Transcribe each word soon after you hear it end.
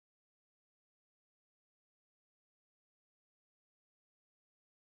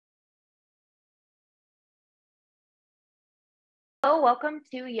Hello, welcome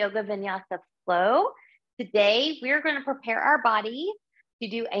to Yoga Vinyasa Flow. Today, we're going to prepare our body to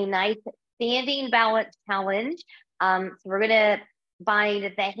do a nice standing balance challenge. So we're going to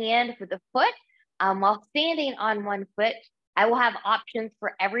bind the hand with the foot while standing on one foot. I will have options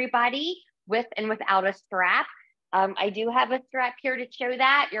for everybody with and without a strap. I do have a strap here to show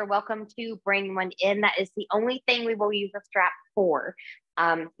that. You're welcome to bring one in. That is the only thing we will use a strap for.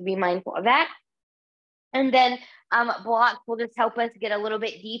 So be mindful of that. And then blocks will just help us get a little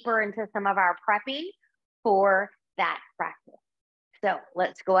bit deeper into some of our prepping for that practice. So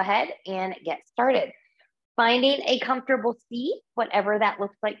let's go ahead and get started. Finding a comfortable seat, whatever that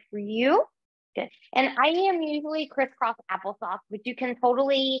looks like for you. Good. And I am usually crisscross applesauce, but you can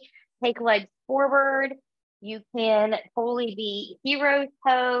totally take legs forward. You can totally be hero's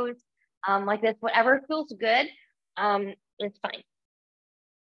pose, like this, whatever feels good is fine.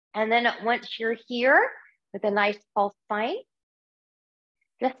 And then once you're here with a nice false spine,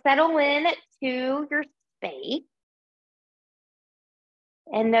 just settle in to your space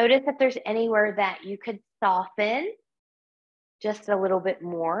and notice if there's anywhere that you could soften just a little bit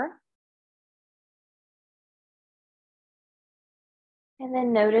more. And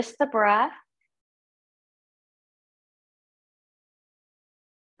then notice the breath.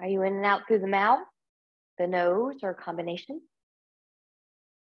 Are you in and out through the mouth, the nose, or a combination?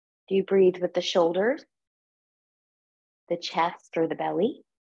 Do you breathe with the shoulders, the chest, or the belly?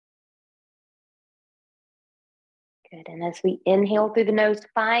 Good. And as we inhale through the nose,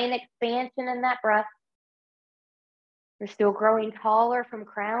 find expansion in that breath. We're still growing taller from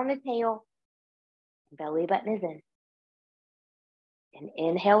crown to tail. Belly button is in. And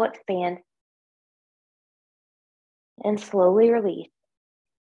inhale, expand. And slowly release.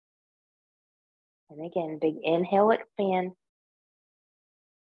 And again, big inhale, expand.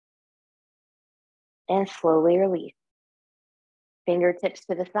 And slowly release. Fingertips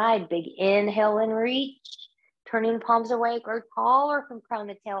to the side, big inhale and reach. Turning palms away, grow taller from crown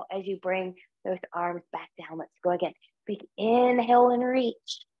to tail as you bring those arms back down. Let's go again. Big inhale and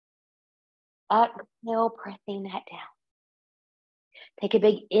reach. Exhale, pressing that down. Take a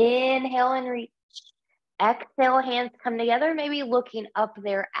big inhale and reach. Exhale, hands come together, maybe looking up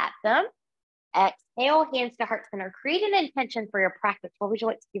there at them. Exhale, hands to heart center. Create an intention for your practice. What would you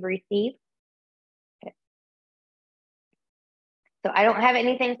like to receive? Okay. So I don't have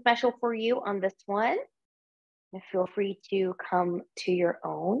anything special for you on this one. Feel free to come to your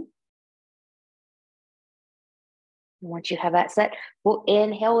own. Once you have that set, we'll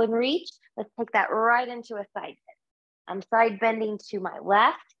inhale and reach. Let's take that right into a side bend. I'm side bending to my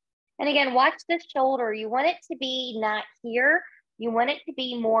left. And again, watch this shoulder. You want it to be not here. You want it to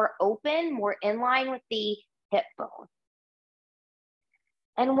be more open, more in line with the hip bone.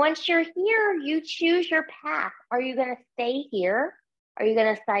 And once you're here, you choose your path. Are you going to stay here? Are you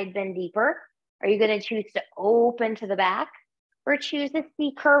going to side bend deeper? Are you going to choose to open to the back? Or choose a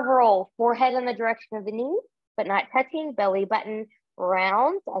C curve roll, forehead in the direction of the knee, but not touching, belly button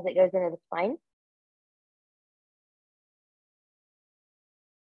rounds as it goes into the spine.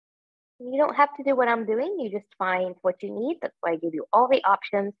 You don't have to do what I'm doing. You just find what you need. That's why I give you all the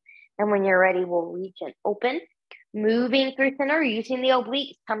options. And when you're ready, we'll reach and open. Moving through center, using the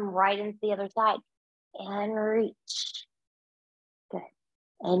obliques, come right into the other side. And reach. Good.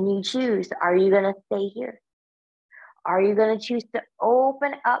 And you choose, are you going to stay here? Are you going to choose to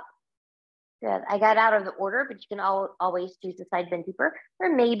open up? Good. I got out of the order, but you can always choose the side bend deeper,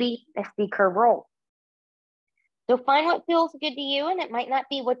 or maybe a C curve roll. So find what feels good to you, and it might not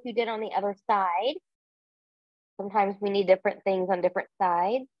be what you did on the other side. Sometimes we need different things on different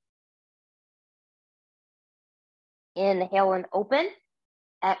sides. Inhale and open.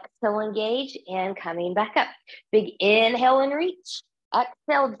 Exhale, engage, and coming back up. Big inhale and reach.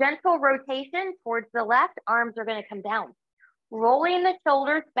 Exhale, gentle rotation towards the left. Arms are going to come down. Rolling the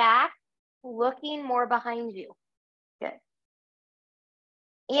shoulders back, looking more behind you. Good.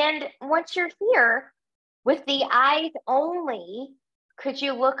 And once you're here, with the eyes only, could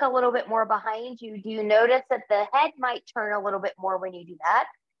you look a little bit more behind you? Do you notice that the head might turn a little bit more when you do that?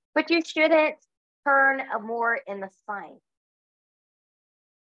 But you shouldn't turn more in the spine.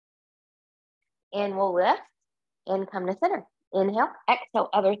 And we'll lift and come to center. Inhale, exhale,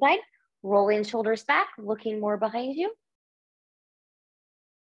 other side. Rolling shoulders back, looking more behind you.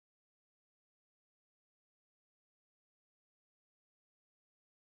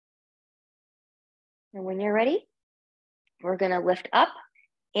 And when you're ready, we're going to lift up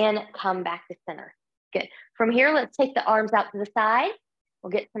and come back to center. Good. From here, let's take the arms out to the side.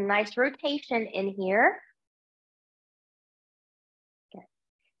 We'll get some nice rotation in here. Good.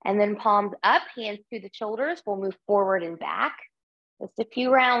 And then palms up, hands to the shoulders. We'll move forward and back. Just a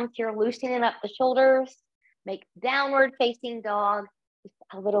few rounds here, loosening up the shoulders. Make downward facing dog just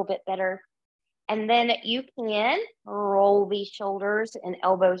a little bit better. And then you can roll these shoulders and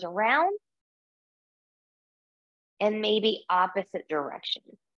elbows around and maybe opposite direction.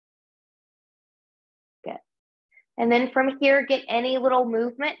 Good. And then from here, get any little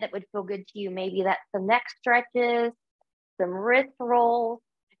movement that would feel good to you. Maybe that's some neck stretches, some wrist rolls,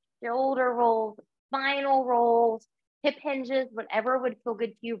 shoulder rolls, spinal rolls, hip hinges, whatever would feel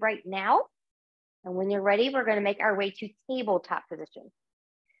good to you right now. And when you're ready, we're going to make our way to tabletop position.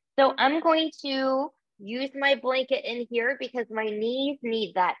 So I'm going to use my blanket in here because my knees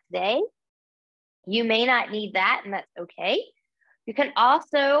need that today. You may not need that, and that's okay. You can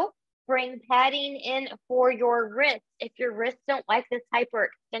also bring padding in for your wrists. If your wrists don't like this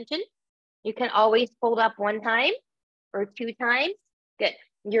hyperextension, you can always fold up one time or two times. Good.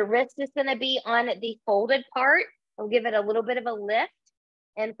 Your wrist is going to be on the folded part. It'll give it a little bit of a lift.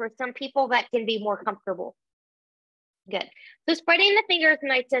 And for some people, that can be more comfortable. Good. So spreading the fingers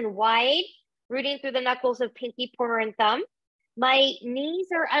nice and wide, rooting through the knuckles of pinky, pointer, and thumb. My knees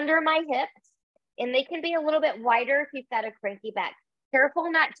are under my hips, and they can be a little bit wider if you've got a cranky back. Careful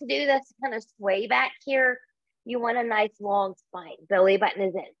not to do this kind of sway back here. You want a nice long spine. Belly button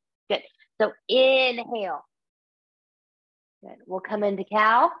is in. Good. So inhale. Good. We'll come into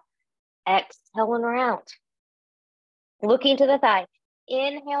cow. Exhale and round. Looking to the thigh.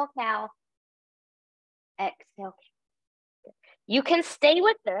 Inhale, cow. Exhale. You can stay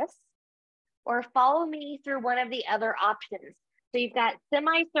with this or follow me through one of the other options. So you've got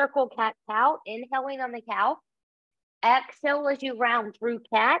semicircle cat-cow, inhaling on the cow. Exhale as you round through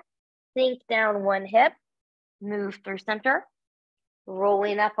cat. Sink down one hip. Move through center.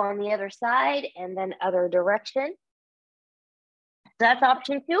 Rolling up on the other side and then other direction. So that's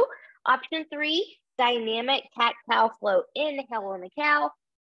option 2. Option 3, dynamic cat-cow flow. Inhale on the cow.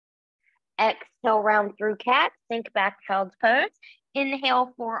 Exhale, round through cat. Sink back, child's pose.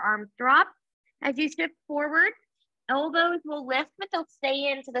 Inhale, forearms drop. As you shift forward, elbows will lift, but they'll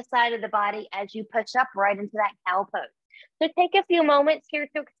stay into the side of the body as you push up right into that cow pose. So take a few moments here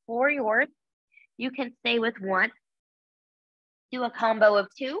to explore yours. You can stay with one, do a combo of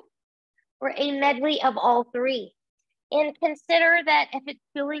 2, or a medley of all 3. And consider that if it's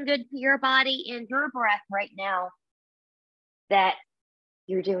feeling good to your body and your breath right now, that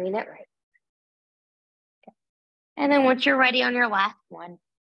you're doing it right. Okay. And then once you're ready on your last one,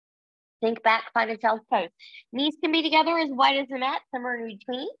 sink back, find a child's pose. Knees can be together as wide as the mat, somewhere in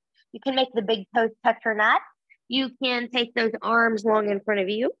between. You can make the big toes touch or not. You can take those arms long in front of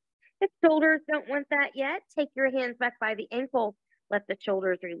you. If shoulders don't want that yet, take your hands back by the ankle. Let the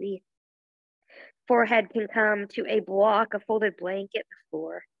shoulders release. Forehead can come to a block, a folded blanket, the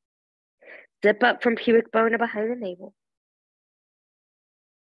floor. Zip up from pubic bone to behind the navel.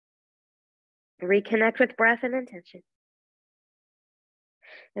 Reconnect with breath and intention.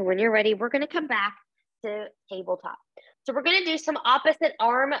 And when you're ready, we're going to come back to tabletop. So we're going to do some opposite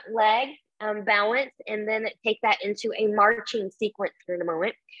arm, leg balance, and then take that into a marching sequence here in a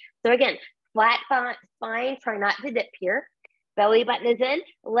moment. So again, flat spine, try not to dip here. Belly button is in.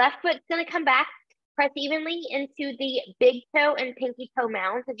 Left foot's going to come back. Press evenly into the big toe and pinky toe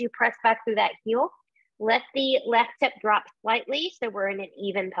mounds as you press back through that heel. Let the left hip drop slightly so we're in an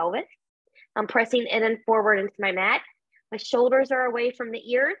even pelvis. I'm pressing in and forward into my mat. My shoulders are away from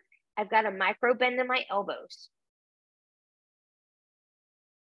the ears. I've got a micro bend in my elbows.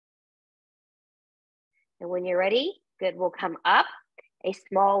 And when you're ready, good, we'll come up, a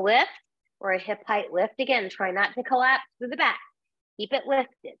small lift or a hip height lift. Again, try not to collapse through the back. Keep it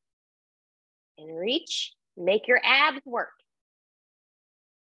lifted. And reach, make your abs work.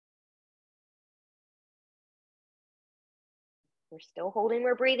 We're still holding,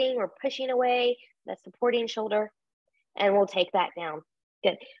 we're breathing, we're pushing away the supporting shoulder, and we'll take that down.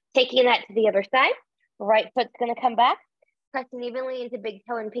 Good. Taking that to the other side. Right foot's gonna come back, pressing evenly into big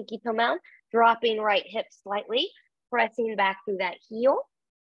toe and pinky toe mound, dropping right hip slightly, pressing back through that heel.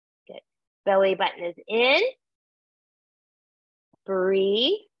 Good. Belly button is in.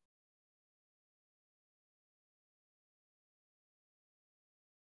 Breathe.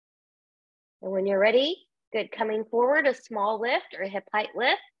 And when you're ready, good, coming forward, a small lift or a hip height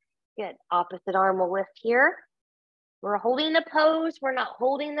lift. Good, opposite arm will lift here. We're holding the pose, we're not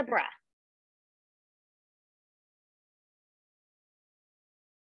holding the breath.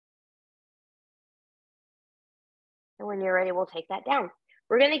 And when you're ready, we'll take that down.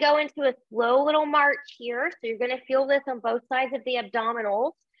 We're gonna go into a slow little march here. So you're gonna feel this on both sides of the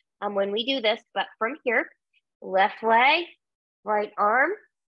abdominals when we do this, but from here, left leg, right arm,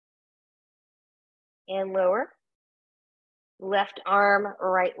 and lower. Left arm,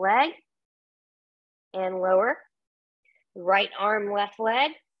 right leg, and lower. Right arm, left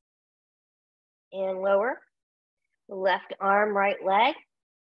leg, and lower. Left arm, right leg,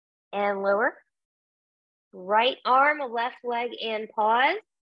 and lower. Right arm, left leg, and pause.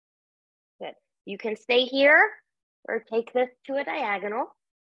 Good. You can stay here or take this to a diagonal.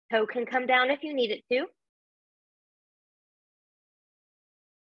 Toe can come down if you need it to.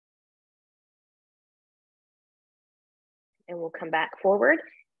 And we'll come back forward,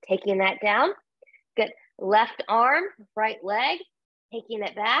 taking that down. Good. Left arm, right leg, taking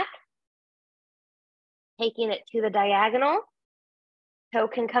it back, taking it to the diagonal. Toe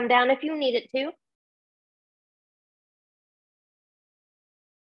can come down if you need it to.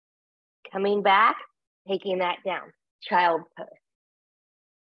 Coming back, taking that down. Child pose.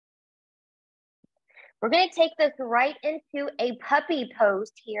 We're going to take this right into a puppy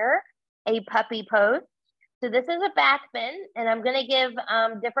pose here, a puppy pose. So this is a back bend, and I'm going to give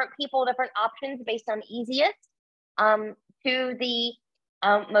different people different options based on easiest to the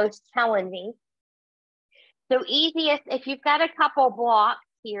most challenging. So easiest, if you've got a couple blocks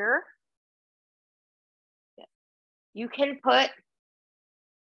here, you can put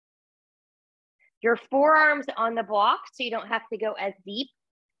your forearms on the block so you don't have to go as deep.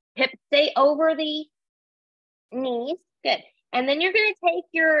 Hips stay over the knees. Good. And then you're going to take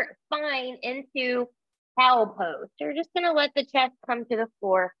your spine into cow pose. So you're just going to let the chest come to the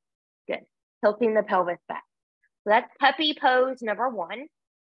floor. Good. Tilting the pelvis back. So that's puppy pose number 1.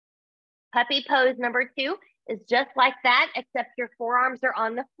 Puppy pose number 2 is just like that, except your forearms are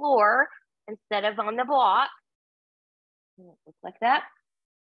on the floor instead of on the block. Looks like that.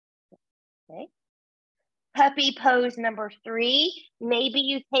 Okay. Puppy pose number 3, maybe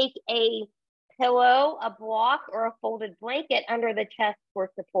you take a pillow, a block, or a folded blanket under the chest for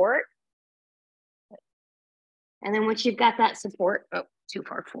support. And then once you've got that support, oh, too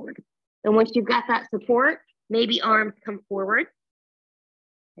far forward. And once you've got that support, maybe arms come forward.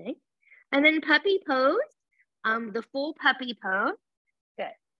 Okay. And then puppy pose, the full puppy pose. Good.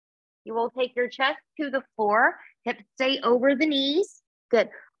 You will take your chest to the floor, hips stay over the knees. Good.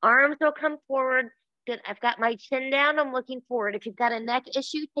 Arms will come forward. Good. I've got my chin down. I'm looking forward. If you've got a neck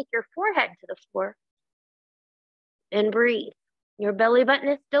issue, take your forehead to the floor and breathe. Your belly button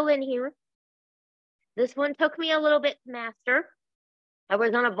is still in here. This one took me a little bit to master. I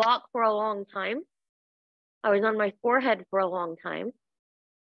was on a block for a long time. I was on my forehead for a long time.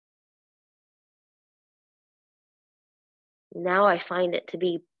 Now I find it to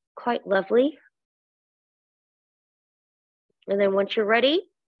be quite lovely. And then once you're ready,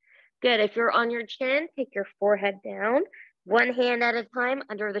 good. If you're on your chin, take your forehead down, one hand at a time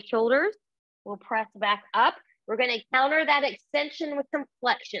under the shoulders. We'll press back up. We're going to counter that extension with some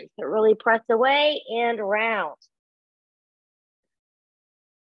flexion. So really press away and round.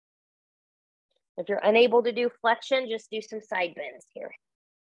 If you're unable to do flexion, just do some side bends here.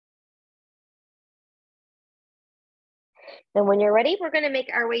 Then when you're ready, we're going to make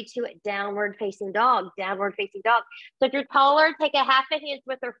our way to a downward facing dog, downward facing dog. So if you're taller, take a half a hand's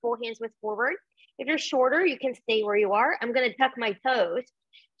width or full hand's width forward. If you're shorter, you can stay where you are. I'm going to tuck my toes,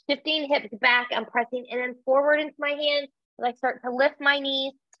 shifting hips back. I'm pressing in and forward into my hands as I start to lift my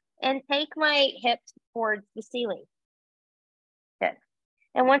knees and take my hips towards the ceiling. Good.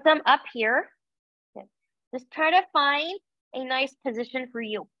 And once I'm up here, good, just try to find a nice position for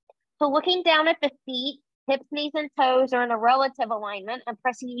you. So looking down at the feet, hips, knees, and toes are in a relative alignment. I'm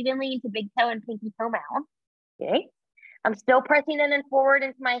pressing evenly into big toe and pinky toe mound. Okay. I'm still pressing in and forward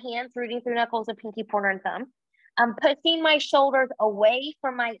into my hands, rooting through knuckles of pinky, pointer, and thumb. I'm pushing my shoulders away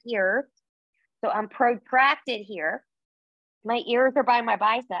from my ears. So I'm protracted here. My ears are by my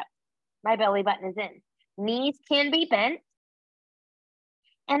biceps. My belly button is in. Knees can be bent.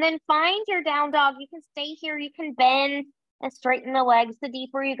 And then find your down dog. You can stay here. You can bend and straighten the legs. The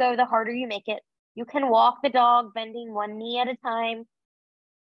deeper you go, the harder you make it. You can walk the dog, bending one knee at a time.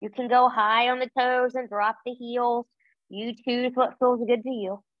 You can go high on the toes and drop the heels. You choose what feels good to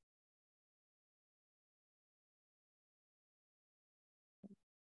you.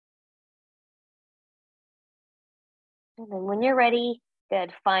 And then when you're ready,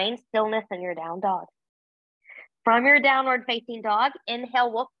 good, find stillness in your down dog. From your downward facing dog,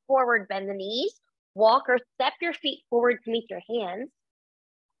 inhale, look forward, bend the knees. Walk or step your feet forward to meet your hands.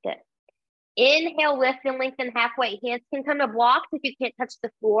 Good. Inhale, lift and lengthen halfway. Hands can come to blocks if you can't touch the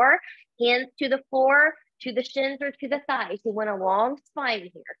floor. Hands to the floor, to the shins or to the thighs. You want a long spine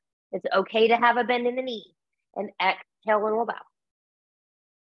here. It's okay to have a bend in the knee. And exhale and we'll bow.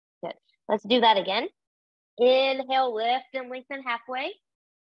 Good. Let's do that again. Inhale, lift and lengthen halfway.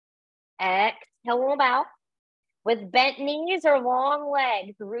 Exhale, we'll bow. With bent knees or long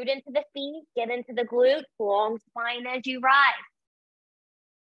legs, root into the feet, get into the glutes, long spine as you rise.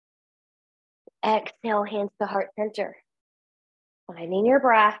 Exhale, hands to heart center. Finding your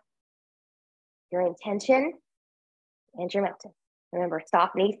breath, your intention, and your mountain. Remember,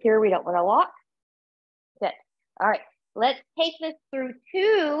 soft knees here. We don't want to walk. Good. All right. Let's take this through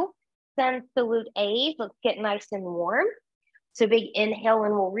 2 sun salute A's. Let's get nice and warm. So big inhale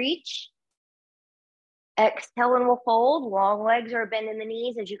and we'll reach. Exhale and we'll fold. Long legs or bend in the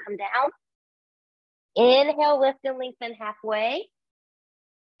knees as you come down. Inhale, lift and lengthen halfway.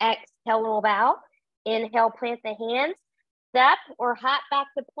 Exhale and we'll bow. Inhale, plant the hands. Step or hop back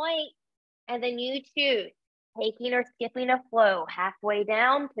to plank. And then you choose. Taking or skipping a flow. Halfway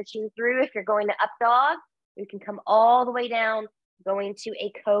down, pushing through. If you're going to up dog, you can come all the way down, going to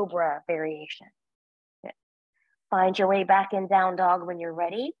a cobra variation. Good. Find your way back in down dog when you're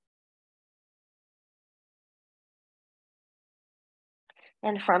ready.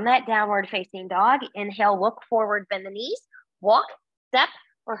 And from that downward facing dog, inhale, look forward, bend the knees, walk, step,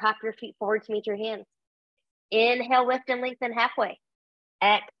 or hop your feet forward to meet your hands. Inhale, lift and lengthen halfway.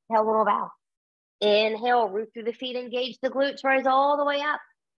 Exhale, little bow. Inhale, root through the feet, engage the glutes, rise all the way up.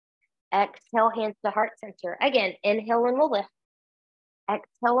 Exhale, hands to heart center. Again, inhale and we'll lift.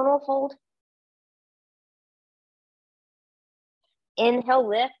 Exhale and we'll fold. Inhale,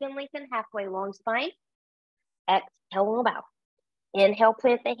 lift and lengthen halfway, long spine. Exhale and we'll bow. Inhale,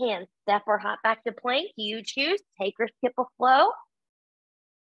 plant the hands, step or hop back to plank. You choose, take or skip a flow.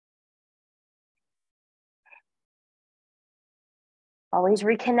 Always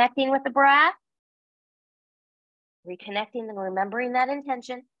reconnecting with the breath. Reconnecting and remembering that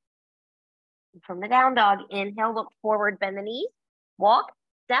intention. From the down dog, inhale, look forward, bend the knees, walk,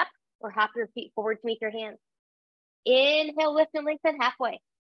 step, or hop your feet forward to meet your hands. Inhale, lift and lengthen halfway.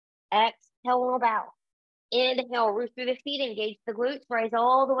 Exhale, we'll bow. Inhale, root through the feet, engage the glutes, rise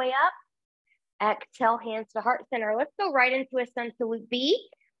all the way up. Exhale, hands to heart center. Let's go right into a sun salute B.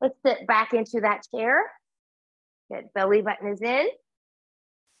 Let's sit back into that chair. Good, belly button is in.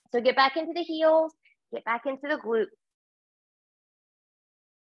 So get back into the heels, get back into the glutes.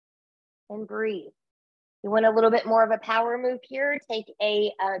 And breathe. You want a little bit more of a power move here. Take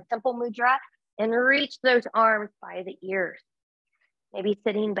a simple mudra and reach those arms by the ears. Maybe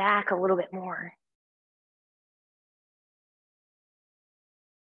sitting back a little bit more.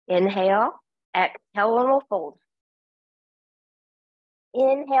 Inhale, exhale, and we'll fold.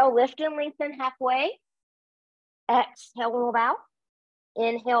 Inhale, lift and lengthen halfway. Exhale, and we'll bow.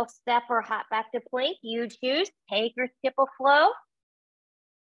 Inhale, step or hop back to plank. You choose, take or skip a flow.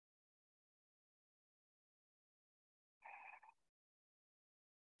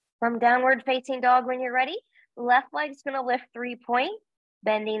 From downward facing dog when you're ready, left leg's gonna lift 3-point,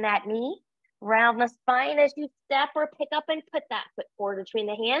 bending that knee. Round the spine as you step or pick up and put that foot forward between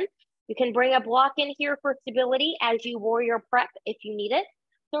the hands. You can bring a block in here for stability as you warrior prep if you need it.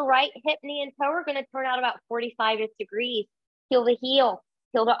 The right hip, knee, and toe are gonna turn out about 45 degrees. Heel to heel,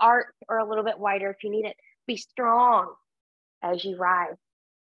 heel to arch, or a little bit wider if you need it. Be strong as you rise.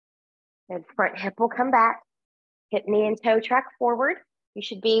 And front hip will come back. Hip, knee, and toe track forward. You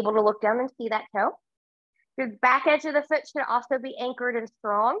should be able to look down and see that toe. Your back edge of the foot should also be anchored and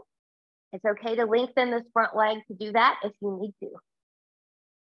strong. It's okay to lengthen this front leg to do that if you need to.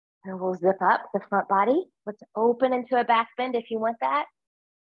 And we'll zip up the front body. Let's open into a back bend if you want that.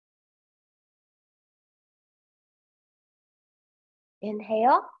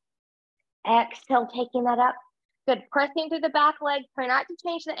 Inhale. Exhale, taking that up. Good. Pressing through the back leg. Try not to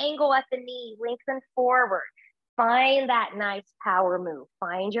change the angle at the knee. Lengthen forward. Find that nice power move.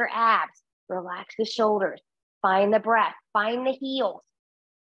 Find your abs. Relax the shoulders. Find the breath. Find the heels.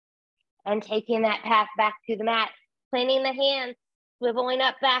 And taking that path back to the mat. Planting the hands. Swiveling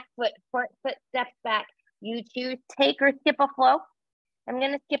up back foot. Front foot steps back. You choose take or skip a flow. I'm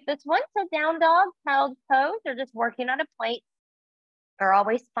going to skip this one. So down dog, child's pose, or just working on a plank are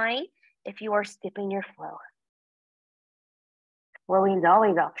always fine if you are skipping your flow. Flowing is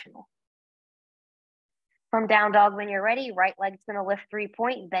always optional. From down dog when you're ready, right leg's gonna lift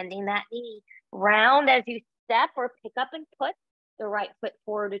 3-point, bending that knee. Round as you step or pick up and put the right foot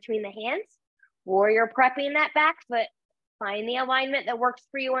forward between the hands. Warrior prepping that back foot. Find the alignment that works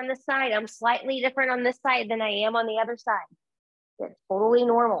for you on this side. I'm slightly different on this side than I am on the other side. It's totally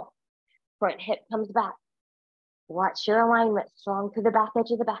normal. Front hip comes back. Watch your alignment, strong to the back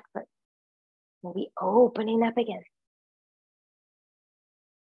edge of the back foot. Maybe opening up again.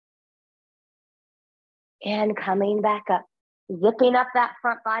 And coming back up. Zipping up that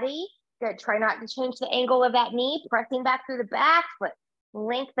front body. Good. Try not to change the angle of that knee. Pressing back through the back foot.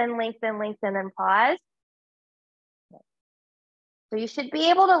 Lengthen, lengthen, lengthen, and pause. So you should be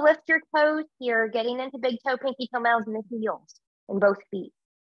able to lift your toes here, getting into big toe, pinky toe mounds, and the heels in both feet.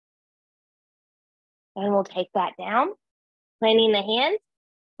 And we'll take that down, planting the hands,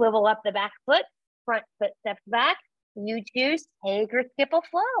 swivel up the back foot, front foot steps back. You choose, take or skip or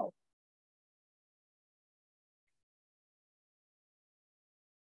flow.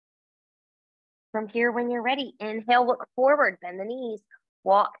 From here, when you're ready, inhale, look forward, bend the knees,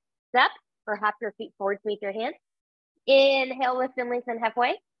 walk, step, or hop your feet forward to meet your hands. Inhale, lift and lengthen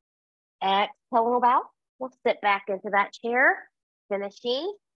halfway. Exhale, we'll bow. We'll sit back into that chair,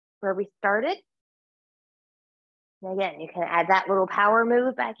 finishing where we started. And again, you can add that little power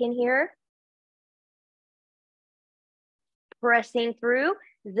move back in here. Pressing through,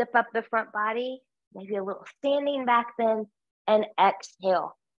 zip up the front body, maybe a little standing back bend, and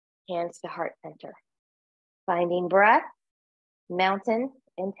exhale, hands to heart center. Finding breath, mountain,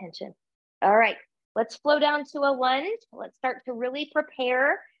 intention. All right, let's flow down to a lunge. Let's start to really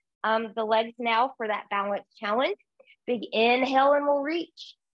prepare the legs now for that balance challenge. Big inhale and we'll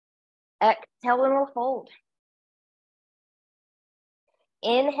reach. Exhale and we'll fold.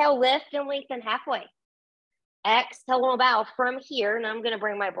 Inhale, lift and lengthen halfway. Exhale, we'll bow from here. And I'm going to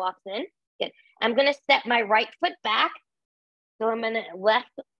bring my blocks in. Good. I'm going to step my right foot back. So I'm in a left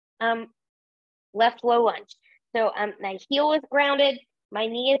low lunge. So my heel is grounded. My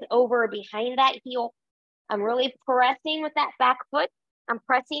knee is over behind that heel. I'm really pressing with that back foot. I'm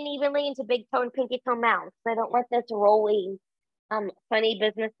pressing evenly into big toe and pinky toe mounds. I don't want this rolling funny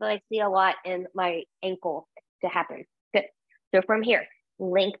business that I see a lot in my ankle to happen. Good. So from here,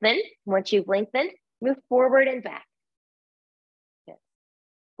 lengthen. Once you've lengthened, move forward and back. Good.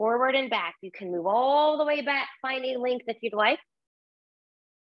 Forward and back. You can move all the way back, finding length if you'd like.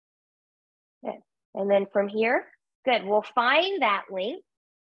 Good. And then from here, good. We'll find that length.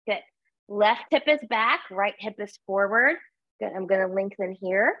 Good. Left hip is back, right hip is forward. Good. I'm going to lengthen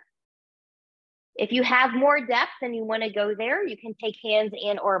here. If you have more depth and you want to go there, you can take hands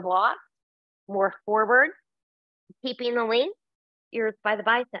and or block. More forward, keeping the length, ears by the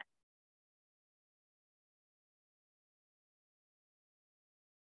bicep.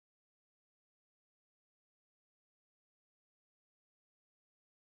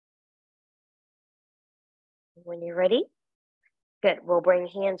 When you're ready, good. We'll bring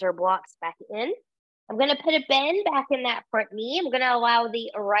hands or blocks back in. I'm going to put a bend back in that front knee. I'm going to allow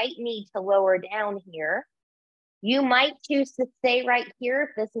the right knee to lower down here. You might choose to stay right here if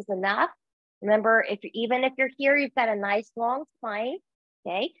this is enough. Remember, even if you're here, you've got a nice long spine.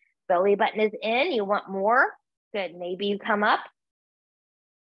 Okay, belly button is in. You want more? Good. Maybe you come up.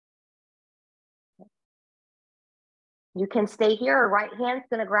 You can stay here. Or right hand's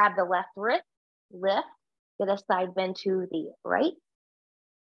going to grab the left wrist, lift, get a side bend to the right.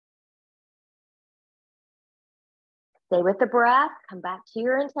 Stay with the breath. Come back to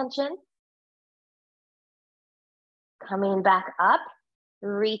your intention. Coming back up,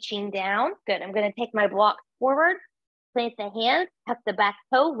 reaching down. Good. I'm going to take my block forward, plant the hands, tuck the back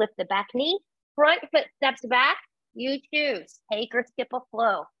toe, lift the back knee. Front foot steps back. You choose. Take or skip a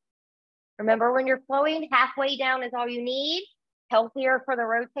flow. Remember, when you're flowing, halfway down is all you need. Healthier for the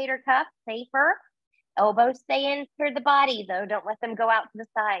rotator cuff, safer. Elbows stay in through the body, though. Don't let them go out to the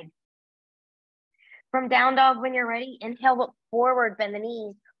side. From down dog, when you're ready, inhale, look forward, bend the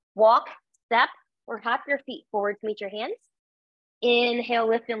knees. Walk, step, or hop your feet forward to meet your hands. Inhale,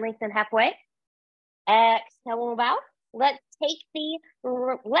 lift and lengthen halfway. Exhale, we'll bow. Let's take the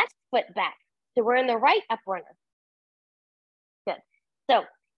left foot back. So we're in the right up runner. Good. So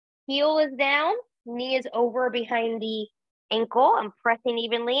heel is down, knee is over behind the ankle. I'm pressing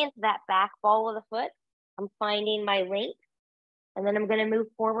evenly into that back ball of the foot. I'm finding my length. And then I'm going to move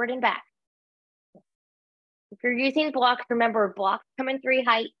forward and back. If you're using blocks, remember, blocks come in 3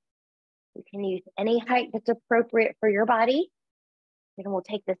 heights. You can use any height that's appropriate for your body. And we'll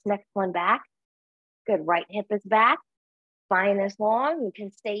take this next one back. Good. Right hip is back. Spine is long. You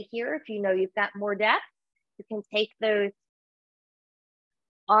can stay here if you know you've got more depth. You can take those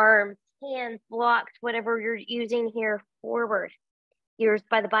arms, hands, blocks, whatever you're using here, forward. Ears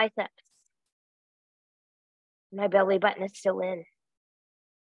by the biceps. My belly button is still in.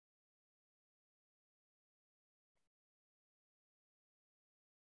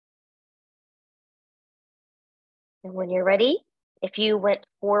 And when you're ready, if you went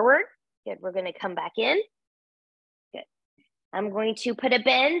forward, good, we're going to come back in. Good. I'm going to put a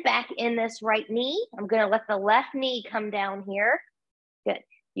bend back in this right knee. I'm going to let the left knee come down here. Good.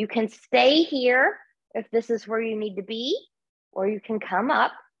 You can stay here if this is where you need to be, or you can come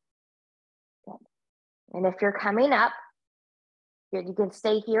up. Good. And if you're coming up, good, you can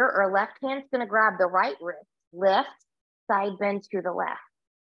stay here, or left hand's going to grab the right wrist, lift, side bend to the left.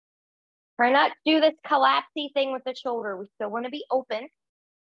 Try not to do this collapsy thing with the shoulder. We still want to be open.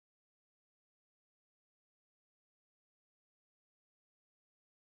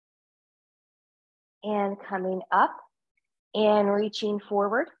 And coming up and reaching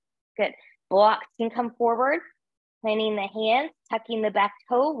forward. Good. Blocks can come forward. Planting the hands, tucking the back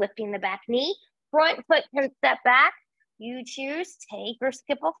toe, lifting the back knee. Front foot can step back. You choose, take or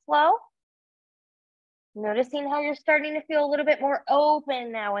skip a flow. Noticing how you're starting to feel a little bit more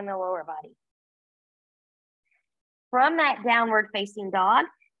open now in the lower body. From that downward facing dog,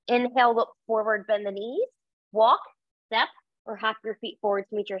 inhale, look forward, bend the knees. Walk, step, or hop your feet forward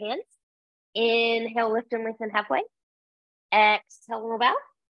to meet your hands. Inhale, lift and lengthen halfway. Exhale, roll out.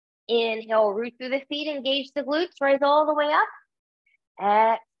 Inhale, root through the feet, engage the glutes, rise all the way up.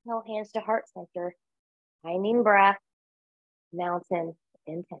 Exhale, hands to heart center. Finding breath, mountain,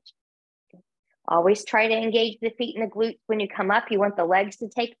 intention. Okay. Always try to engage the feet and the glutes when you come up. You want the legs to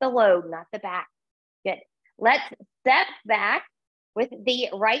take the load, not the back. Good. Let's step back with the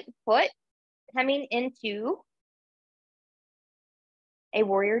right foot coming into a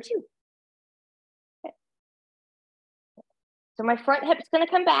warrior two. So my front hip's going to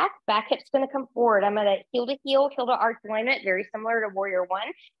come back hip's going to come forward. I'm going to heel to arch alignment, very similar to warrior one.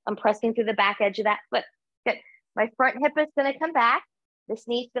 I'm pressing through the back edge of that foot. Good. My front hip is going to come back. This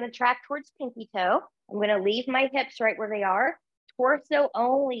knee's going to track towards pinky toe. I'm going to leave my hips right where they are. Torso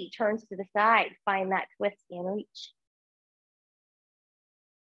only turns to the side. Find that twist and reach.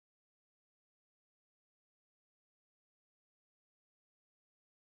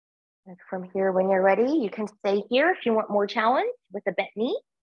 And from here, when you're ready, you can stay here if you want more challenge with a bent knee,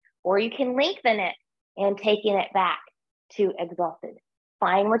 or you can lengthen it and taking it back to exalted.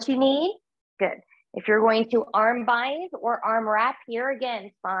 Find what you need. Good. If you're going to arm bind or arm wrap here,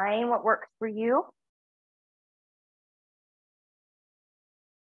 again, find what works for you.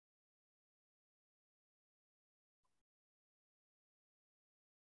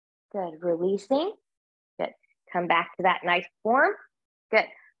 Good. Releasing. Good. Come back to that nice form. Good.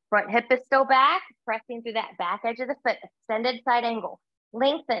 Front hip is still back, pressing through that back edge of the foot, extended side angle.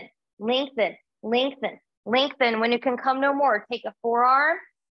 Lengthen, lengthen, lengthen, lengthen. When you can come no more, take a forearm,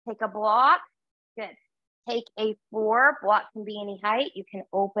 take a block. Good. Take a four. Block can be any height. You can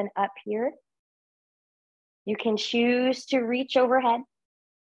open up here. You can choose to reach overhead.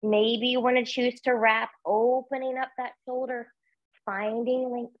 Maybe you want to choose to wrap, opening up that shoulder, finding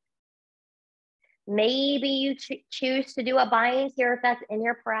length. Maybe you choose to do a bind here if that's in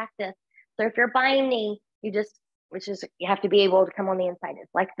your practice. So if you're binding, you have to be able to come on the inside.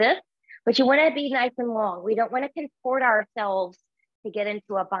 It's like this, but you want to be nice and long. We don't want to contort ourselves to get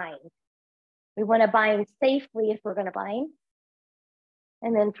into a bind. We want to bind safely if we're going to bind.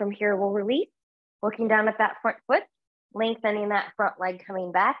 And then from here, we'll release, looking down at that front foot, lengthening that front leg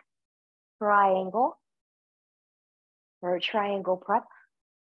coming back, triangle, or a triangle prep.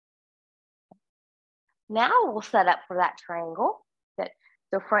 Now we'll set up for that triangle. Good.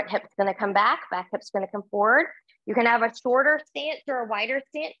 So front hip's going to come back hip's going to come forward. You can have a shorter stance or a wider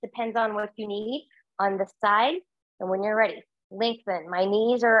stance, depends on what you need on the side. And when you're ready, lengthen. My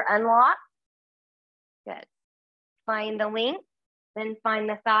knees are unlocked. Good. Find the length, then find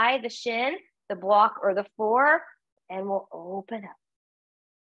the thigh, the shin, the block or the floor, and we'll open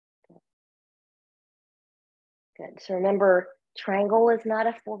up. Good. So remember, triangle is not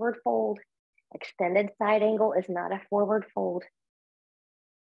a forward fold. Extended side angle is not a forward fold.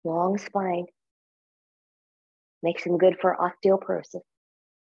 Long spine makes them good for osteoporosis.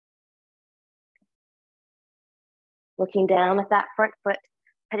 Looking down at that front foot,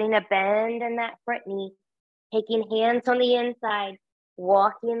 putting a bend in that front knee, taking hands on the inside,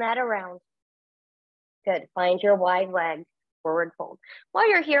 walking that around. Good. Find your wide leg, forward fold. While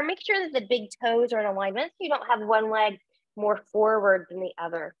you're here, make sure that the big toes are in alignment so you don't have one leg more forward than the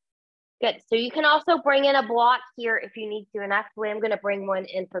other. Good. So you can also bring in a block here if you need to. And actually, I'm going to bring one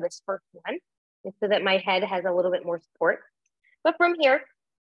in for this first one, just so that my head has a little bit more support. But from here,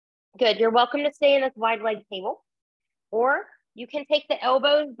 good. You're welcome to stay in this wide leg table. Or you can take the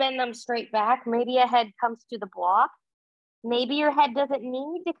elbows, bend them straight back. Maybe a head comes to the block. Maybe your head doesn't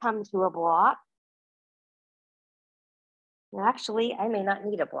need to come to a block. Actually, I may not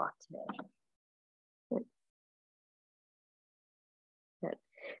need a block today. Good.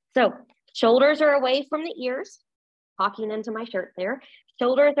 So shoulders are away from the ears, talking into my shirt there.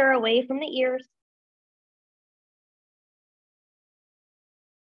 Shoulders are away from the ears.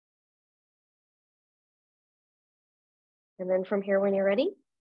 And then from here, when you're ready,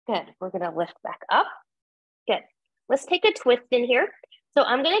 good. We're going to lift back up. Good. Let's take a twist in here. So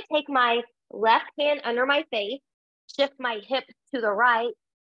I'm going to take my left hand under my face, shift my hips to the right,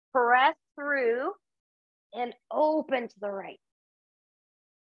 press through, and open to the right.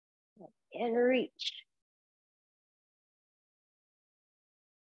 And reach.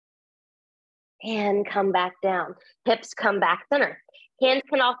 And come back down. Hips come back center. Hands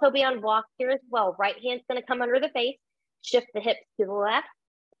can also be on blocks here as well. Right hand's gonna come under the face. Shift the hips to the left.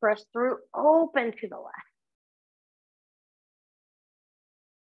 Press through, open to the left.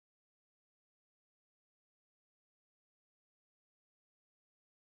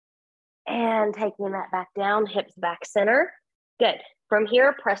 And taking that back down, hips back center. Good. From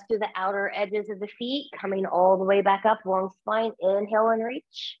here, press through the outer edges of the feet, coming all the way back up, long spine. Inhale and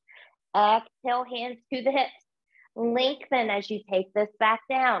reach. Exhale, hands to the hips. Lengthen as you take this back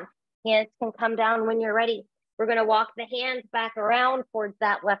down. Hands can come down when you're ready. We're gonna walk the hands back around towards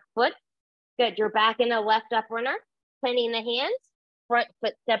that left foot. Good, you're back in a left up runner. Planting the hands, front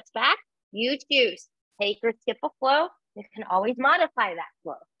foot steps back. You choose, take or skip a flow. You can always modify that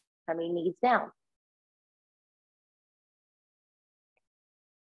flow. Coming knees down.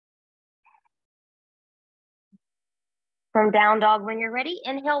 From down dog when you're ready,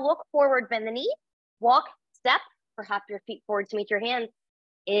 inhale, look forward, bend the knee, walk, step, or hop your feet forward to meet your hands.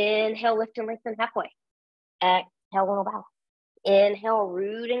 Inhale, lift and lengthen halfway. Exhale, little bow. Inhale,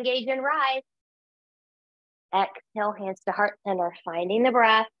 root, engage, and rise. Exhale, hands to heart center, finding the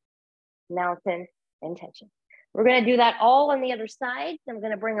breath, mountain, intention. We're gonna do that all on the other side. So I'm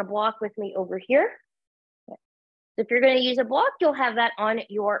gonna bring a block with me over here. So if you're gonna use a block, you'll have that on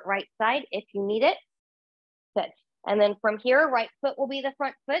your right side if you need it. Good. And then from here, right foot will be the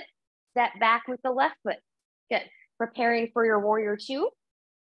front foot. Step back with the left foot. Good. Preparing for your warrior two.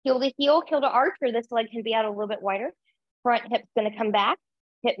 Heel to heel, heel to arch, or this leg can be out a little bit wider. Front hip's gonna come back.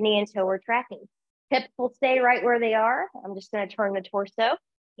 Hip, knee, and toe are tracking. Hips will stay right where they are. I'm just gonna turn the torso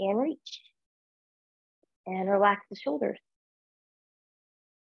and reach. And relax the shoulders.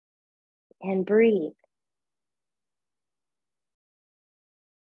 And breathe.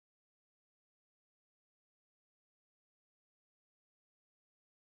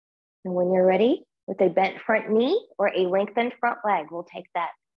 And when you're ready, with a bent front knee or a lengthened front leg, we'll take that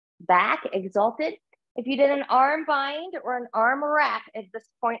back, exalted. If you did an arm bind or an arm wrap at this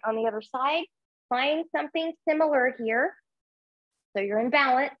point on the other side, find something similar here. So you're in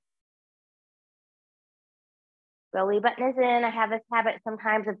balance. Belly button is in. I have this habit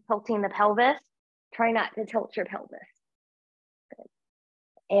sometimes of tilting the pelvis. Try not to tilt your pelvis.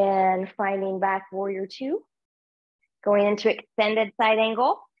 Good. And finding back warrior two. Going into extended side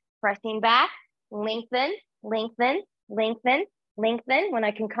angle. Pressing back, lengthen, lengthen, lengthen, lengthen. When I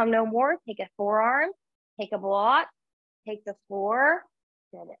can come no more, take a forearm, take a block, take the floor,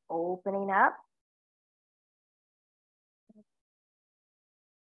 then opening up.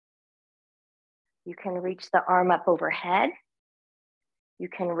 You can reach the arm up overhead. You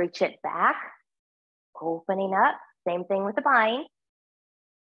can reach it back, opening up. Same thing with the bind.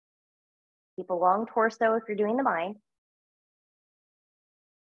 Keep a long torso if you're doing the bind.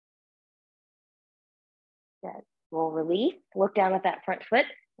 Good. We'll release, look down at that front foot,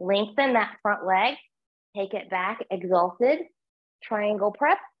 lengthen that front leg, take it back, exalted, triangle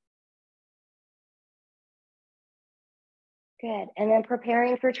prep. Good, and then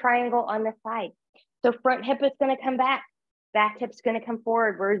preparing for triangle on the side. So front hip is gonna come back hip's gonna come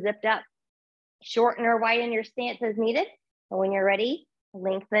forward, we're zipped up. Shorten or widen your stance as needed. And when you're ready,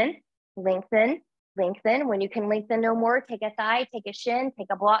 lengthen, lengthen, lengthen. When you can lengthen no more, take a thigh, take a shin, take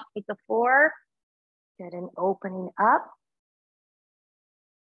a block, take the floor. Good, and opening up.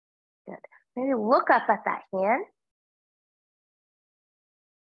 Good. Maybe look up at that hand.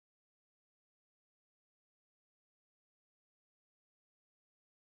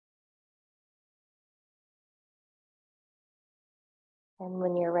 And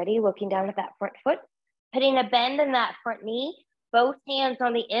when you're ready, looking down at that front foot, putting a bend in that front knee, both hands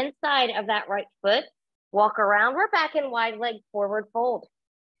on the inside of that right foot. Walk around, we're back in wide leg forward fold.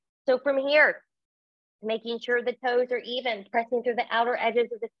 So from here, making sure the toes are even, pressing through the outer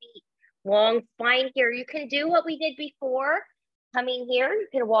edges of the feet. Long spine here. You can do what we did before. Coming here, you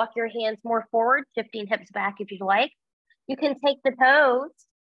can walk your hands more forward, shifting hips back if you'd like. You can take the toes.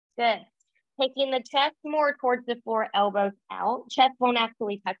 Good. Taking the chest more towards the floor, elbows out. Chest won't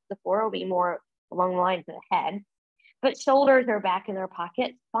actually touch the floor. It'll be more along the lines of the head. But shoulders are back in their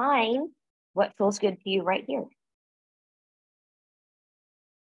pockets. Find what feels good to you right here.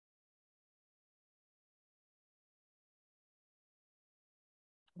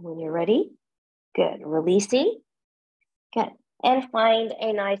 When you're ready, good. Releasing, good. And find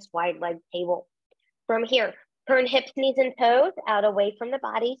a nice wide leg table. From here, Turn hips, knees, and toes out away from the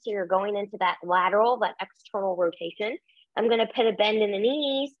body. So you're going into that lateral, that external rotation. I'm going to put a bend in the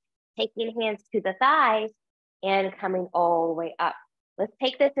knees, taking hands to the thighs and coming all the way up. Let's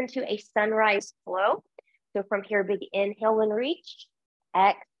take this into a sunrise flow. So from here, big inhale and reach,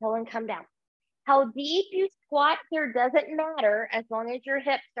 exhale and come down. How deep you squat here doesn't matter as long as your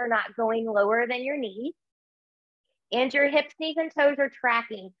hips are not going lower than your knees and your hips, knees, and toes are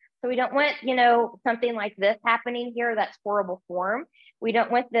tracking. So we don't want, something like this happening here. That's horrible form. We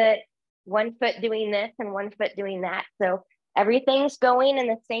don't want the one foot doing this and one foot doing that. So everything's going in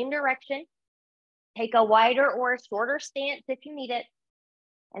the same direction. Take a wider or a shorter stance if you need it.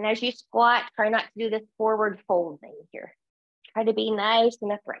 And as you squat, try not to do this forward fold thing here. Try to be nice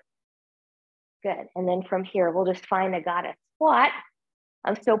and upright. Good. And then from here, we'll just find a goddess squat.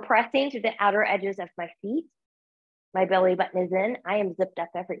 I'm still pressing to the outer edges of my feet. My belly button is in. I am zipped up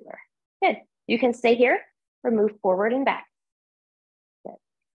everywhere. Good. You can stay here or move forward and back. Good.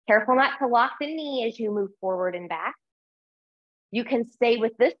 Careful not to lock the knee as you move forward and back. You can stay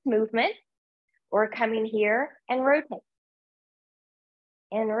with this movement or come in here and rotate.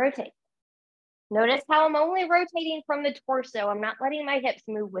 And rotate. Notice how I'm only rotating from the torso. I'm not letting my hips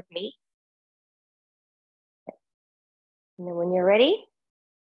move with me. And then when you're ready,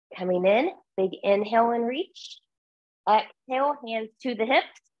 coming in, big inhale and reach. Exhale, hands to the hips.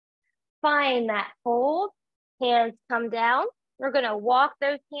 Find that hold. Hands come down. We're going to walk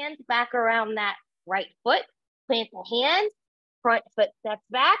those hands back around that right foot. Plant the hands. Front foot steps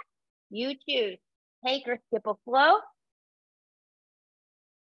back. You choose. Take or skip a flow.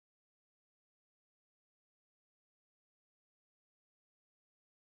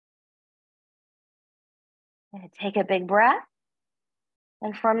 And take a big breath.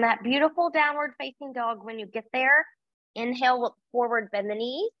 And from that beautiful downward facing dog, when you get there, inhale, look forward, bend the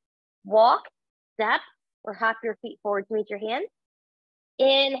knees, walk, step, or hop your feet forward to meet your hands.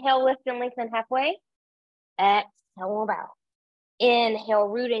 Inhale, lift and lengthen halfway. Exhale, bow. Inhale,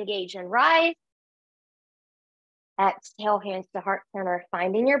 root, engage, and rise. Exhale, hands to heart center,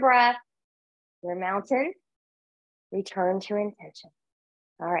 finding your breath, your mountain, return to intention.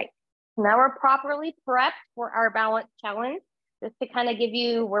 All right, now we're properly prepped for our balance challenge. Just to kind of give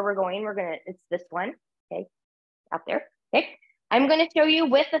you where we're going, it's this one, okay, out there, okay. I'm gonna show you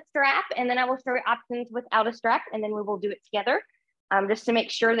with a strap, and then I will show you options without a strap, and then we will do it together, just to make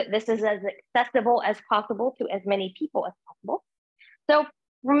sure that this is as accessible as possible to as many people as possible. So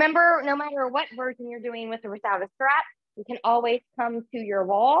remember, no matter what version you're doing with or without a strap, you can always come to your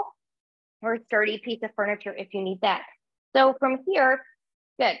wall or a sturdy piece of furniture if you need that. So from here,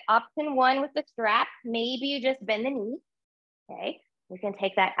 good, option one with the strap, maybe you just bend the knee. Okay, you can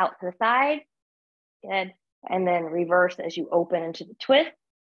take that out to the side. Good. And then reverse as you open into the twist.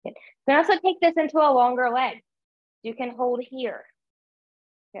 Good. You can also take this into a longer leg. You can hold here.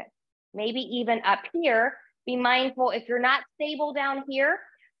 Good. Maybe even up here. Be mindful if you're not stable down here,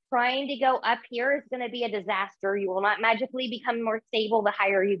 trying to go up here is going to be a disaster. You will not magically become more stable the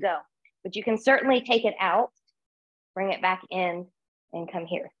higher you go. But you can certainly take it out, bring it back in, and come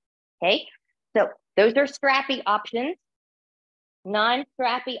here. Okay, so those are strappy options.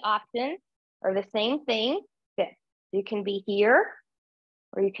 Non-strappy options are the same thing. Good. You can be here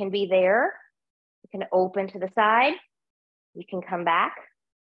or you can be there. You can open to the side. You can come back,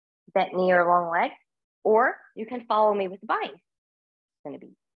 bent knee or long leg, or you can follow me with the bind. It's going to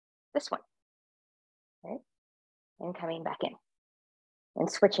be this one. Okay. And coming back in and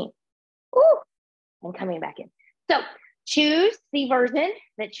switching. Ooh, and coming back in. So choose the version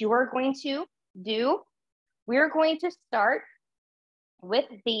that you are going to do. We're going to start with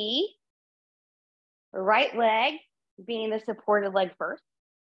the right leg being the supported leg first.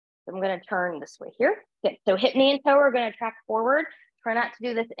 So I'm going to turn this way here. Good. So hip, knee, and toe are going to track forward. Try not to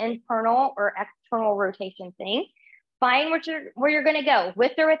do this internal or external rotation thing. Find where you're going to go,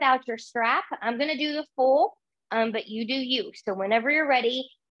 with or without your strap. I'm going to do the full, but you do you. So whenever you're ready,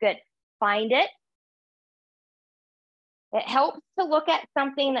 good. Find it. It helps to look at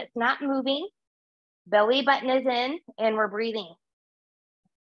something that's not moving. Belly button is in, and we're breathing.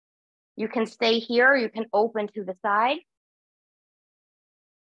 You can stay here, you can open to the side.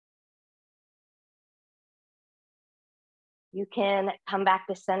 You can come back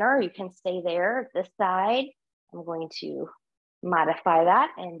to center, you can stay there, this side. I'm going to modify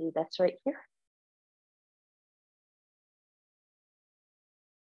that and do this right here.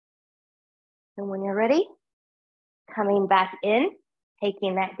 And when you're ready, coming back in,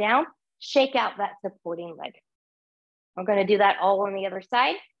 taking that down, shake out that supporting leg. We're going to do that all on the other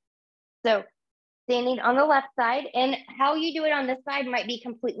side. So standing on the left side, and how you do it on this side might be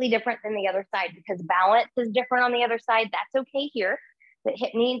completely different than the other side because balance is different on the other side. That's okay here. But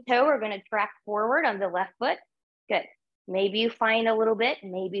hip, knee, and toe are going to track forward on the left foot. Good. Maybe you find a little bit,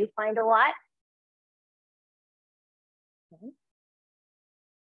 maybe you find a lot. Okay.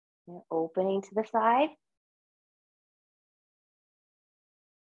 And opening to the side.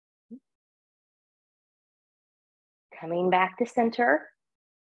 Coming back to center.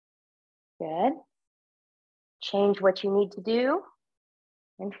 Good. Change what you need to do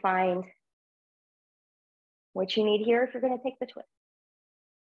and find what you need here if you're going to take the twist.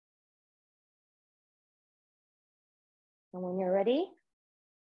 And when you're ready,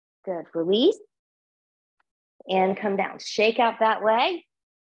 good, release and come down. Shake out that leg.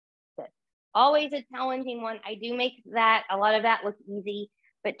 Good. Always a challenging one. I do make that, a lot of that look easy,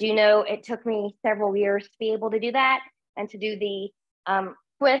 but do know it took me several years to be able to do that. And to do the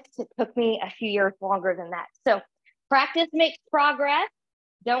twist, it took me a few years longer than that. So practice makes progress.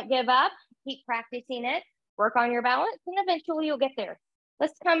 Don't give up. Keep practicing it. Work on your balance, and eventually you'll get there.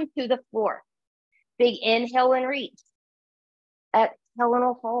 Let's come to the floor. Big inhale and reach. Exhale and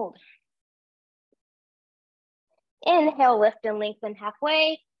we'll fold. Inhale, lift and lengthen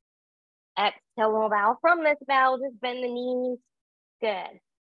halfway. Exhale and we'll bow. From this bow, just bend the knees. Good.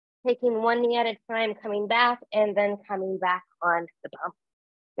 Taking one knee at a time, coming back, and then coming back on the bump.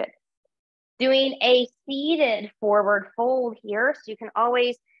 Good. Doing a seated forward fold here, so you can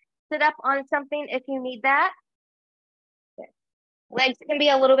always sit up on something if you need that. Good. Legs can be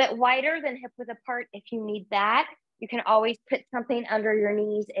a little bit wider than hip width apart if you need that. You can always put something under your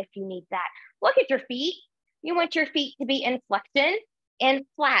knees if you need that. Look at your feet. You want your feet to be in flexion and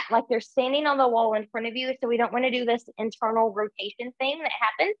flat, like they're standing on the wall in front of you. So we don't want to do this internal rotation thing that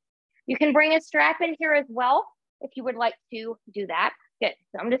happens. You can bring a strap in here as well if you would like to do that. Good.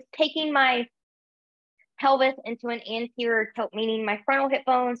 So I'm just taking my pelvis into an anterior tilt, meaning my frontal hip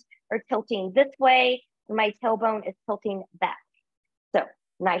bones are tilting this way, and my tailbone is tilting back. So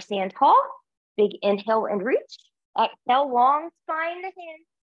nice and tall. Big inhale and reach. Exhale, long spine to hand.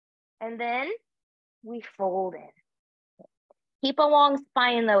 And then we fold in. Keep a long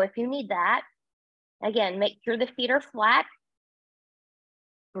spine though if you need that. Again, make sure the feet are flat.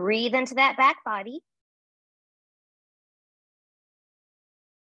 Breathe into that back body.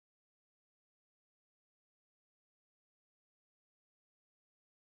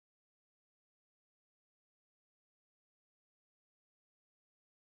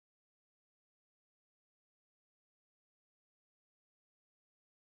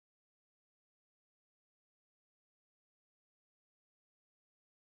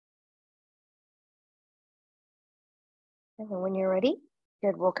 And then when you're ready,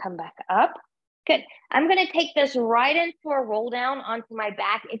 good, we'll come back up. Good. I'm going to take this right into a roll down onto my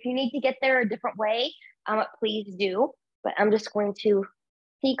back. If you need to get there a different way, please do. But I'm just going to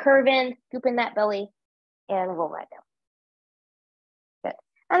C-curve in, scoop in that belly, and roll right down. Good.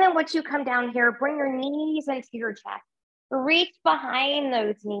 And then once you come down here, bring your knees into your chest. Reach behind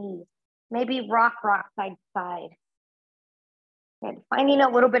those knees. Maybe rock side to side. Good. Finding a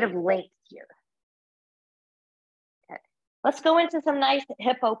little bit of length here. Good. Let's go into some nice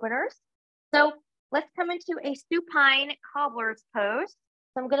hip openers. So let's come into a supine cobbler's pose.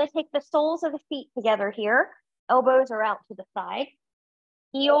 So I'm going to take the soles of the feet together here. Elbows are out to the side.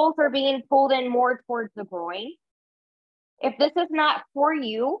 Heels are being pulled in more towards the groin. If this is not for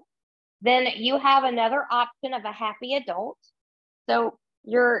you, then you have another option of a happy adult. So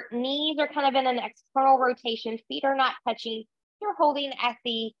your knees are kind of in an external rotation. Feet are not touching. You're holding at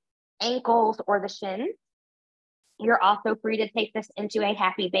the ankles or the shins. You're also free to take this into a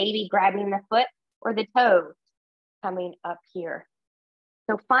happy baby, grabbing the foot or the toes coming up here.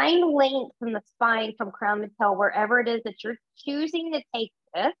 So find length from the spine from crown to tail, wherever it is that you're choosing to take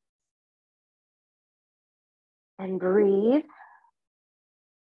this. And breathe.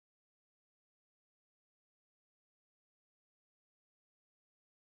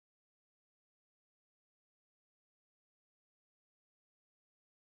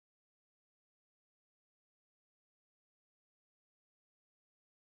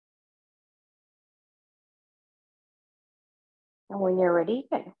 And when you're ready,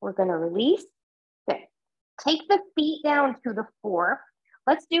 good, we're going to release. Good. Take the feet down to the floor.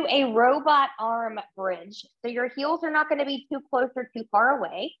 Let's do a robot arm bridge. So your heels are not going to be too close or too far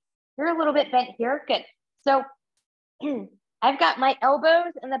away. You're a little bit bent here. Good. So I've got my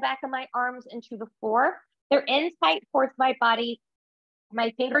elbows in the back of my arms into the floor. They're in tight towards my body.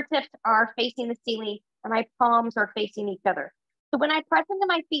 My fingertips are facing the ceiling and my palms are facing each other. So when I press into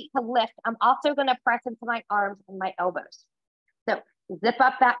my feet to lift, I'm also going to press into my arms and my elbows. So Zip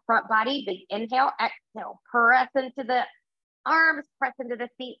up that front body, big inhale, exhale, press into the arms, press into the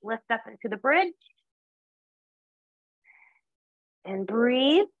feet, lift up into the bridge. And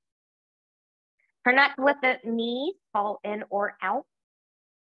breathe. Try not to let the knees fall in or out.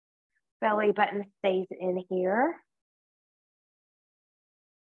 Belly button stays in here.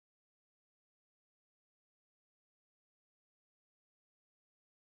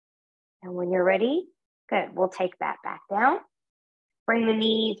 And when you're ready, good, we'll take that back down. Bring the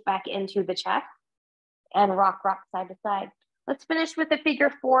knees back into the chest and rock side to side. Let's finish with a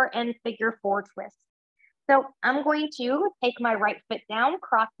figure 4 and figure 4 twist. So I'm going to take my right foot down,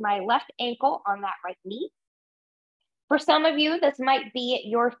 cross my left ankle on that right knee. For some of you, this might be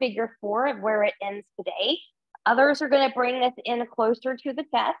your figure 4 of where it ends today. Others are going to bring this in closer to the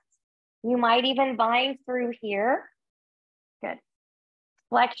chest. You might even bind through here. Good.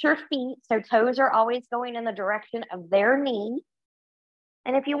 Flex your feet, so toes are always going in the direction of their knee.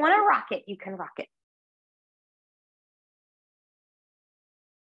 And if you want to rock it, you can rock it.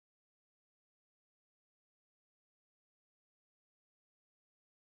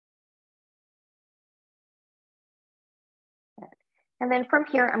 And then from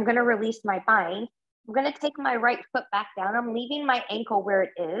here, I'm going to release my bind. I'm going to take my right foot back down. I'm leaving my ankle where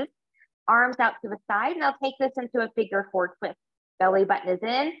it is. Arms out to the side, and I'll take this into a figure 4 twist. Belly button is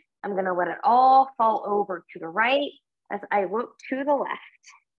in. I'm going to let it all fall over to the right as I look to the left.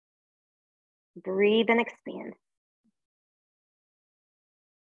 Breathe and expand.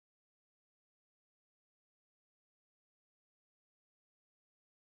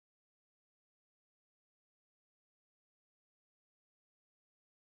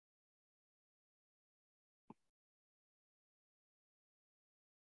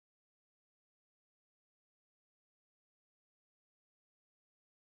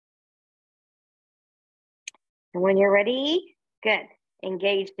 And when you're ready, good.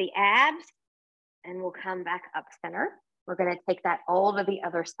 Engage the abs, and we'll come back up center. We're going to take that all to the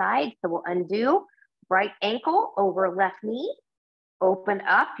other side. So we'll undo right ankle over left knee. Open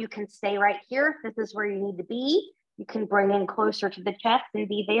up. You can stay right here if this is where you need to be. You can bring in closer to the chest and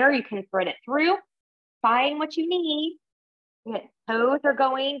be there. You can thread it through. Find what you need. Good. Toes are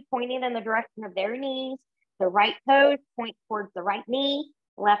going, pointing in the direction of their knees. The right toes point towards the right knee.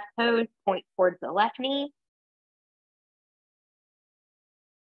 Left toes point towards the left knee.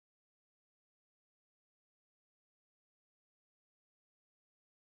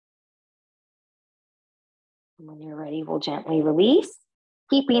 And when you're ready, we'll gently release,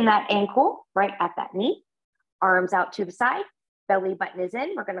 keeping that ankle right at that knee. Arms out to the side, belly button is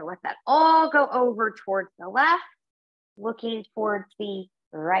in. We're going to let that all go over towards the left, looking towards the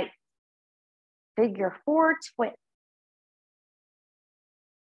right. Figure 4 twist.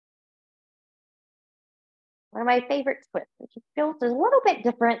 One of my favorite twists, which feels a little bit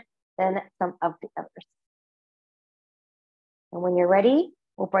different than some of the others. And when you're ready,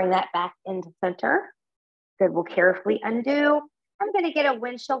 we'll bring that back into center. Good, we'll carefully undo. I'm going to get a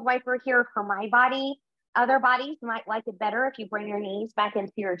windshield wiper here for my body. Other bodies might like it better if you bring your knees back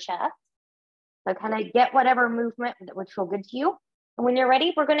into your chest. So kind of get whatever movement that would feel good to you. And when you're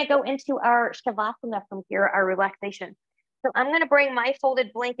ready, we're going to go into our Shavasana from here, our relaxation. So I'm going to bring my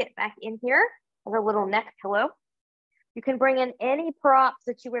folded blanket back in here as a little neck pillow. You can bring in any props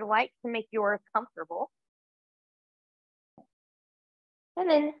that you would like to make yours comfortable. And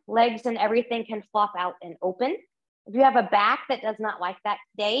then legs and everything can flop out and open. If you have a back that does not like that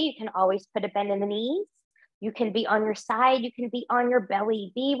today, you can always put a bend in the knees. You can be on your side. You can be on your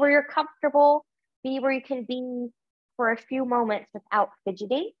belly. Be where you're comfortable. Be where you can be for a few moments without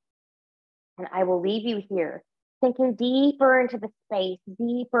fidgeting. And I will leave you here, sinking deeper into the space,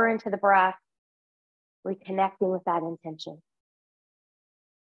 deeper into the breath, reconnecting with that intention.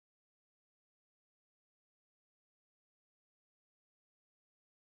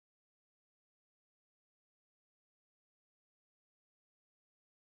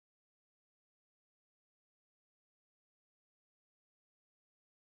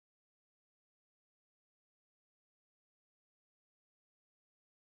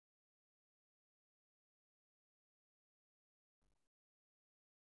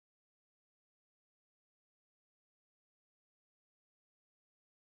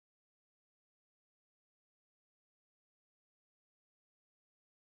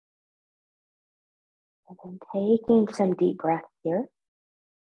 And then taking some deep breaths here.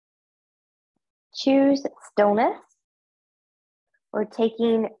 Choose stillness, or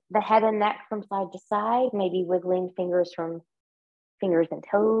taking the head and neck from side to side, maybe wiggling fingers from fingers and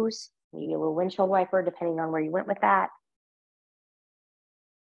toes, maybe a little windshield wiper, depending on where you went with that.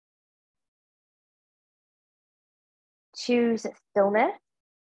 Choose stillness.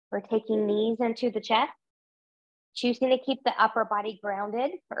 We're taking knees into the chest. Choosing to keep the upper body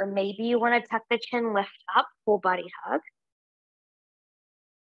grounded, or maybe you want to tuck the chin, lift up, full body hug.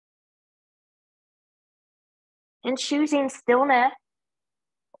 And choosing stillness,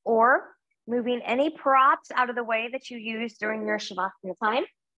 or moving any props out of the way that you use during your Shavasana time.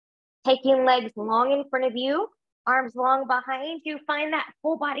 Taking legs long in front of you, arms long behind you. Find that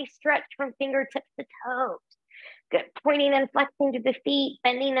full body stretch from fingertips to toes. Good. Pointing and flexing to the feet,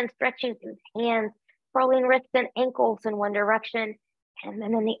 bending and stretching through the hands, curling wrists and ankles in one direction, and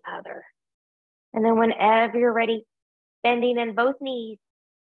then in the other. And then whenever you're ready, bending in both knees,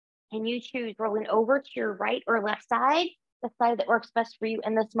 and you choose rolling over to your right or left side, the side that works best for you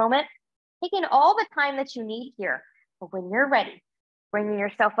in this moment. Taking all the time that you need here. But when you're ready, bringing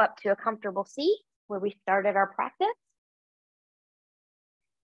yourself up to a comfortable seat where we started our practice.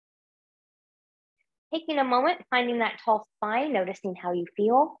 Taking a moment, finding that tall spine, noticing how you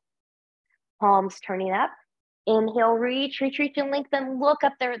feel. Palms turning up. Inhale, reach, and lengthen. Look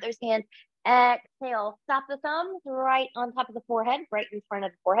up there at those hands. Exhale, stop the thumbs right on top of the forehead, right in front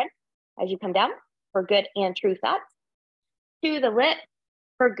of the forehead as you come down for good and true thoughts. To the lips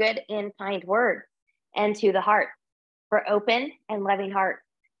for good and kind words. And to the heart for open and loving heart.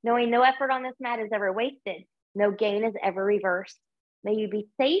 Knowing no effort on this mat is ever wasted. No gain is ever reversed. May you be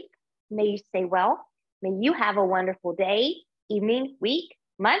safe. May you stay well. May you have a wonderful day, evening, week,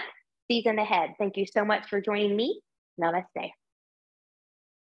 month, season ahead. Thank you so much for joining me. Namaste.